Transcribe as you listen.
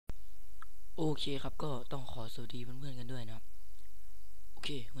โอเคครับก็ต้องขอสวัสดีเพื่อนๆกันด้วยนะครับโอเค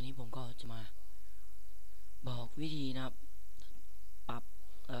วันนี้ผมก็จะมาบอกวิธีนะครับปรับ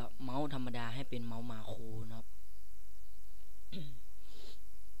เมาส์ธรรมดาให้เป็นเมาส์มาโครนะครับ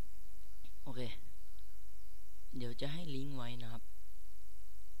โอเคเดี๋ยวจะให้ลิงก์ไว้นะครับ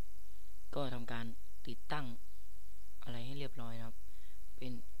ก็ทำการติดตั้งอะไรให้เรียบร้อยนะครับเป็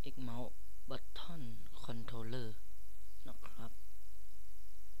น XMouseButtonController นะครับ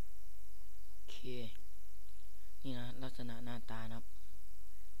โอเคนี่นะลักษณะหน้าตานะครับ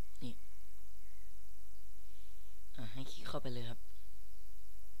นี่ให้คลิกเข้าไปเลยครับ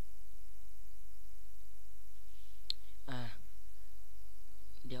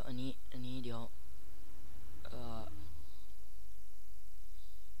เดี๋ยวอันนี้เดี๋ยว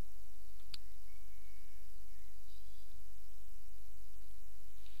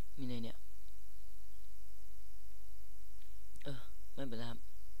มีในเนี่ยไม่เป็นไรครับ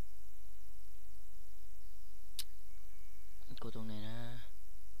กดตรงไหนนะ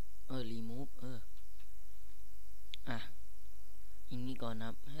remove อย่างนี้ก่อนนะค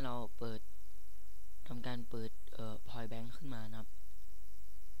รับให้เราทำการเปิดpoint bank ขึ้นมานะครับ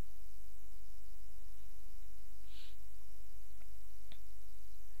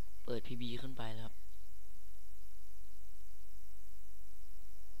เปิด pb ขึ้นไปแล้วครับ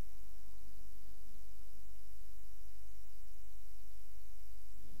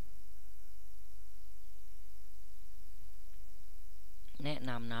แนะ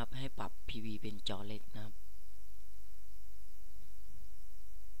นำนะครับให้ปรับ pb เป็นจอเล็กนะครับ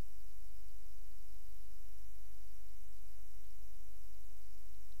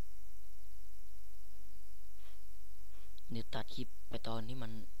เดี๋ยวตัดคลิปไปตอนที่มั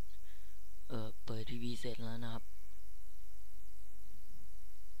นเปิด pb เสร็จแล้วนะครับ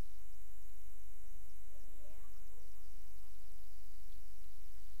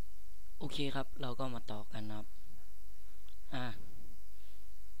โอเคครับเราก็มาต่อกันนะครับ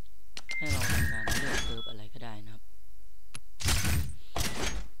ให้เราทำงานเลือกเซิร์ฟอะไรก็ได้นะครับ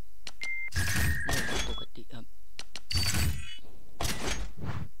เลือกปกติครับ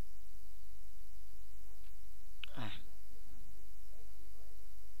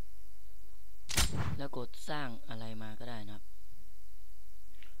แล้วกดสร้างอะไรมาก็ได้นะครับ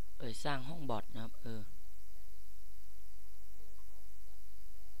สร้างห้องบอทนะครับ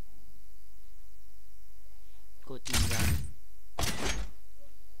กดยืนยัน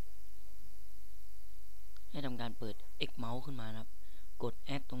ให้ทำการเปิด XMouse ขึ้นมานะครับกด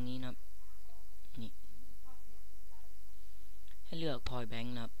add ตรงนี้นะครับนี่ให้เลือก point bank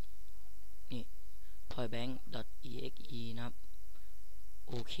นะครับนี่ point bank.exe นะครับ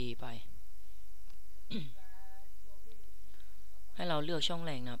โอเคไป ให้เราเลือกช่องแ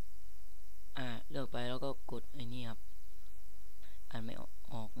รกนะครับเลือกไปแล้วก็กดไอ้นี่ครับอ่านไม่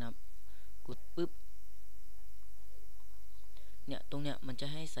ออกนะครับกดปึ๊บเนี่ยตรงเนี้ยมันจะ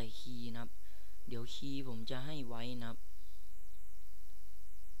ให้ใส่คีย์นะครับเดี๋ยวคีย์ผมจะให้ไว้นะครับ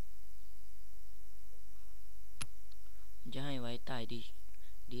ผมจะให้ไว้ใต้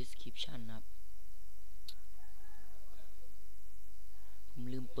description นะครับผม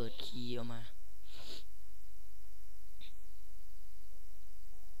ลืมเปิดคีย์ออกมา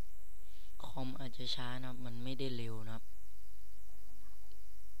คอมอาจจะช้านะครับมันไม่ได้เร็วนะครับ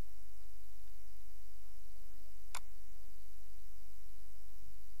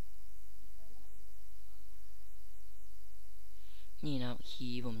นี่นะครับคี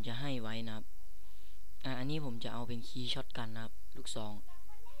ย์ผมจะให้ไว้นะครับอันนี้ผมจะเอาเป็นคีย์ช็อตกันนะครับลูกซอง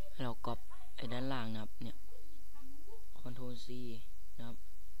ให้เราก๊อปไอ้ด้านล่างนะครับเนี่ย Ctrl C นะครับ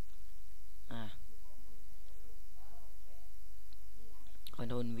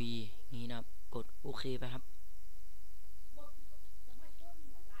Ctrl V นี้นะครับกดโอเคไปครับ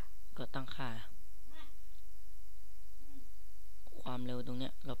ก็ตั้งค่าความเร็วตรงเนี้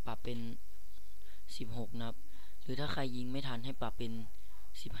ยเราปรับเป็น16นะครับหรือถ้าใครยิงไม่ทันให้ปรับเป็น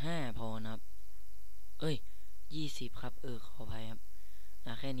15พอนะครับ20ครับขออภัยครับ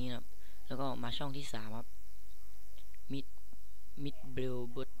แค่นี้นะครับแล้วก็มาช่องที่3ครับ mid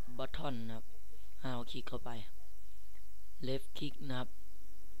button นะครับเราคลิกเข้าไป left click นะครับ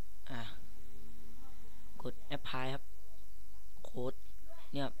กด apply ครับโค้ด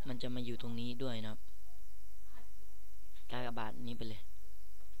เนี่ยมันจะมาอยู่ตรงนี้ด้วยนะครับกากบาทนี้ไปเลย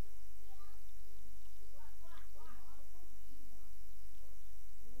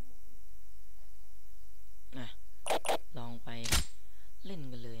ลองไปเล่น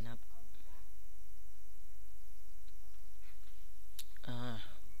กันเลยนะครับ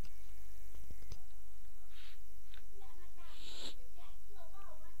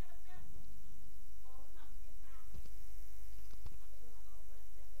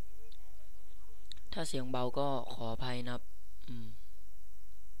ถ้าเสียงเบาก็ขออภัยนะครับ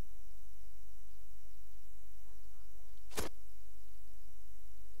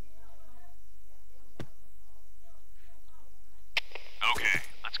Okay,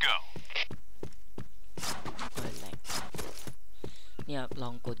 let's go. เนี่ยล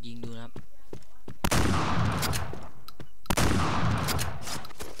องกดยิงดูนะครับ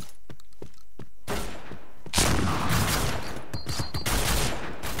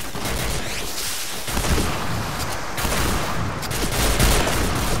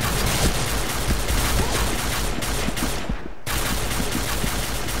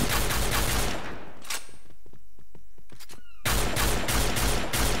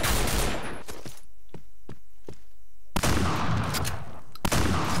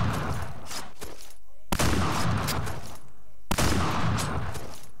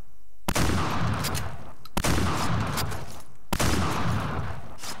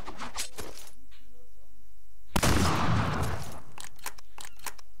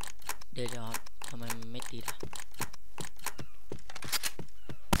เดี๋ยวครับทำไมมันไม่ติดอ่ะ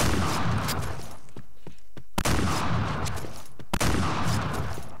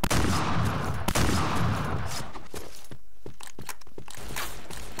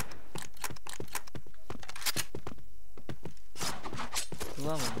หรือ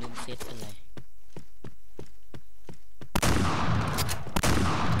ว่าผมลืมเซตอะไร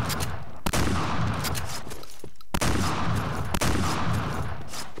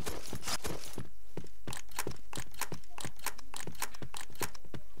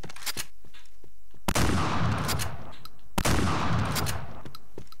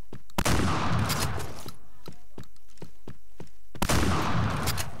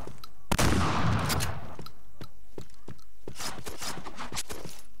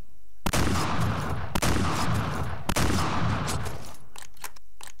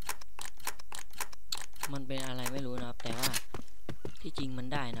มันเป็นอะไรไม่รู้นะครับแต่ว่าที่จริงมัน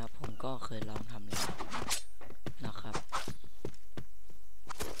ได้นะครับผมก็เคยลองทำแล้วนะครับ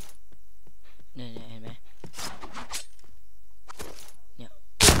เนี่ยเห็นไหมเนี่ย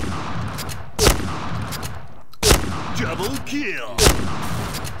Double kill.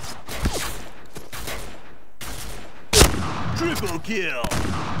 Triple kill.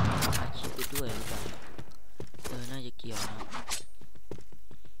 อาชีพไปด้วยหรือเปล่าน่าจะเกี่ยวนะครับ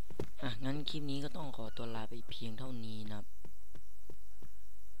งั้นคลิปนี้ก็ต้องขอตัวลาไปเพียงเท่านี้นะครับ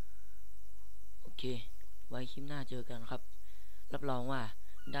โอเคไว้คลิปหน้าเจอกันครับรับรองว่า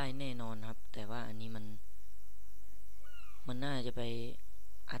ได้แน่นอนครับแต่ว่าอันนี้มันน่าจะไป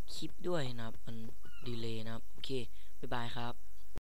อัดคลิปด้วยนะครับมันดีเลย์นะครับโอเคบ๊ายบายครับ